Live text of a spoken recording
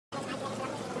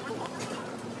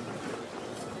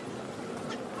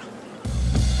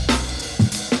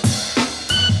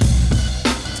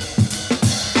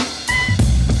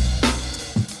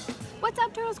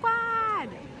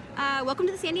Welcome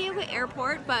to the San Diego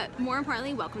Airport, but more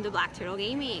importantly, welcome to Black Turtle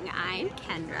Gaming. I'm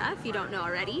Kendra, if you don't know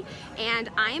already, and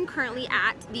I am currently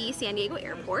at the San Diego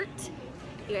Airport.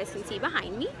 You guys can see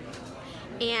behind me.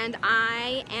 And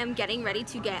I am getting ready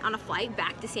to get on a flight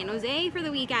back to San Jose for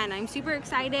the weekend. I'm super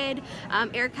excited.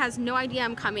 Eric has no idea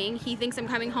I'm coming. He thinks I'm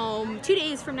coming home 2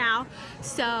 days from now.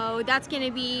 So that's gonna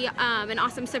be an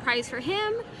awesome surprise for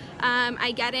him.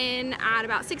 I get in at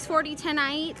about 6:40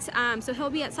 tonight. So he'll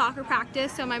be at soccer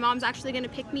practice. So my mom's actually gonna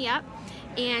pick me up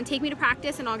and take me to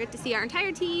practice, and I'll get to see our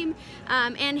entire team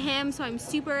and him. So I'm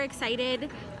super excited.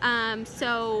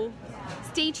 So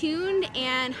stay tuned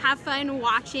and have fun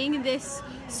watching this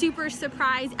super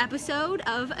surprise episode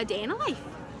of A Day in a Life.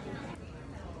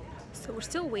 So we're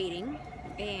still waiting,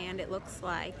 and it looks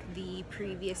like the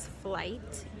previous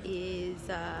flight is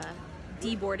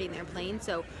deboarding their plane.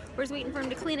 So we're just waiting for him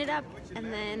to clean it up,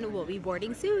 and then we'll be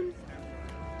boarding soon.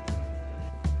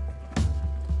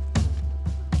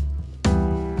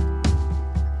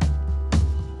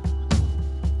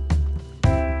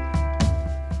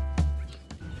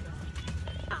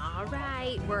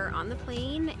 We're on the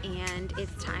plane and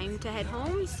it's time to head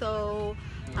home, so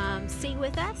stay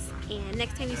with us, and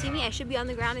next time you see me I should be on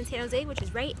the ground in San Jose, which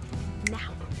is right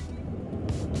now.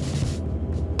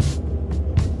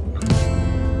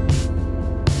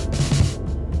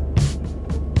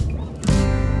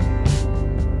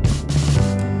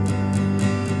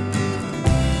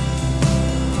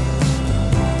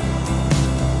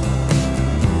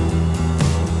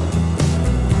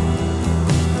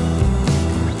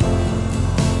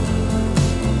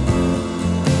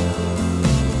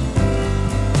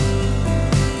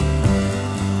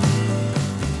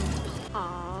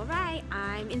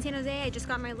 I just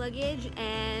got my luggage,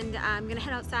 and I'm gonna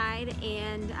head outside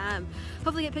and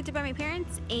hopefully get picked up by my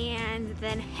parents and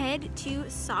then head to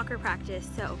soccer practice.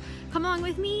 So come along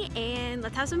with me and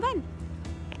let's have some fun.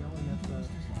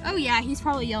 Oh yeah, he's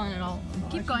probably yelling at all.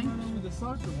 Keep going.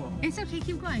 It's okay,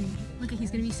 keep going. Look,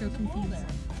 he's gonna be so confused.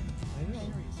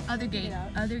 Other gate,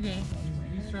 other gate.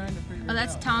 Oh,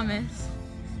 that's Thomas.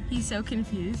 He's so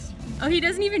confused. Oh, he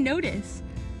doesn't even notice.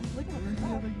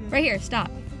 Right here, stop.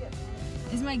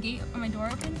 Is my gate or my door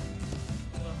open?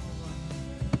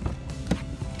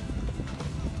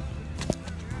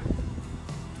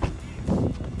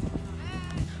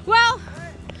 Well,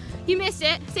 you missed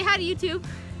it. Say hi to YouTube.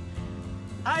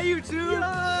 Hi YouTube!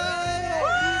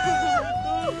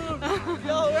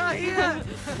 Yo, we're out here!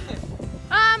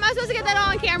 I was supposed to get that all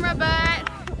on camera, but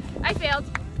I failed.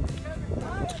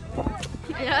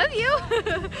 I love you.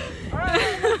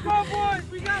 Alright, let's go boys!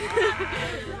 We got it!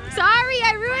 Sorry,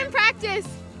 I ruined practice.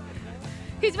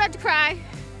 He's about to cry.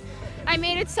 I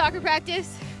made it to soccer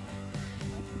practice,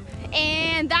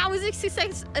 and that was a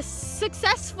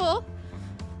successful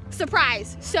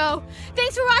surprise. So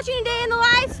thanks for watching A Day in the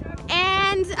Life,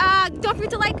 and don't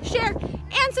forget to like, share,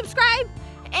 and subscribe,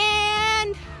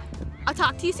 and I'll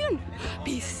talk to you soon.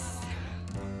 Peace.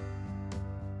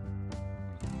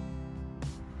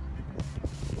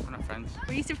 We're not friends.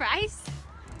 Were you surprised?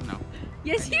 No.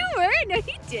 Yes, you were. No,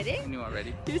 you didn't. I knew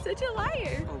already. You're such a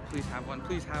liar. Oh, please have one.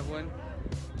 Please have one.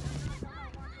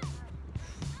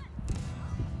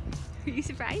 Are you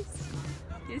surprised?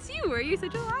 Yes, you were. You're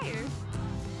such a liar.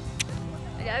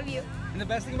 I love you. And the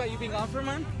best thing about you being gone for a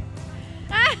month?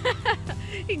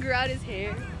 He grew out his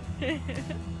hair.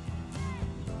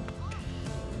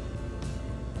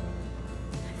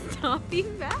 Stop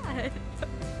being bad.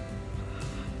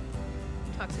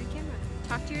 Talk to the camera.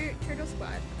 Talk to your turtle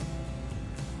squad.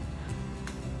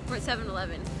 We're at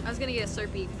 7-Eleven. I was gonna get a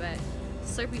Slurpee, but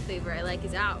Slurpee flavor I like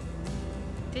is out.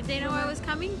 Did they know I was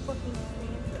coming?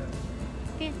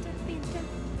 Fanta, Fanta,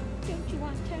 don't you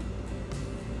want to?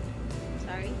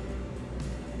 Sorry.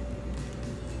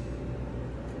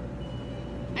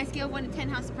 I scale 1 to 10.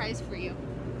 How's surprise for you?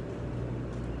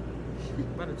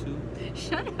 About a 2.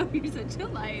 Shut up, you're such a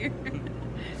liar. Do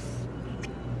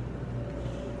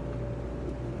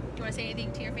you want to say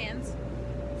anything to your fans?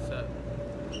 What's up?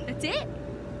 That's it?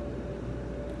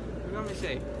 What do you want me to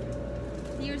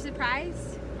say? You were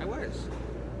surprised? I was.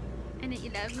 And that you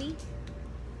love me?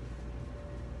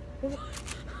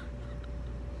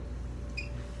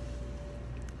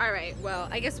 Alright, well,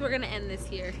 I guess we're gonna end this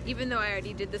here. Even though I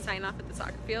already did the sign off at the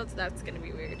soccer field, so that's gonna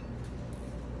be weird.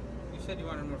 You said you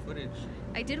wanted more footage.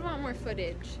 I did want more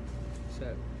footage. What's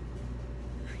up?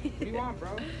 What do you want,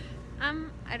 bro?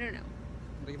 I don't know.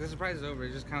 Like, the surprise is over.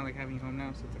 It's just kind of like having you home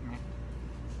now, so it's like, meh.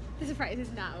 The surprise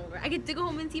is not over. I get to go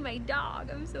home and see my dog.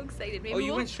 I'm so excited. Maybe oh,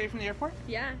 you went straight from the airport?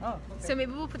 Yeah. Oh, okay. So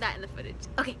maybe we'll put that in the footage.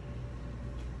 Okay.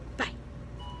 Bye.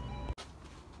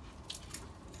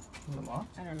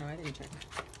 I don't know. I didn't check.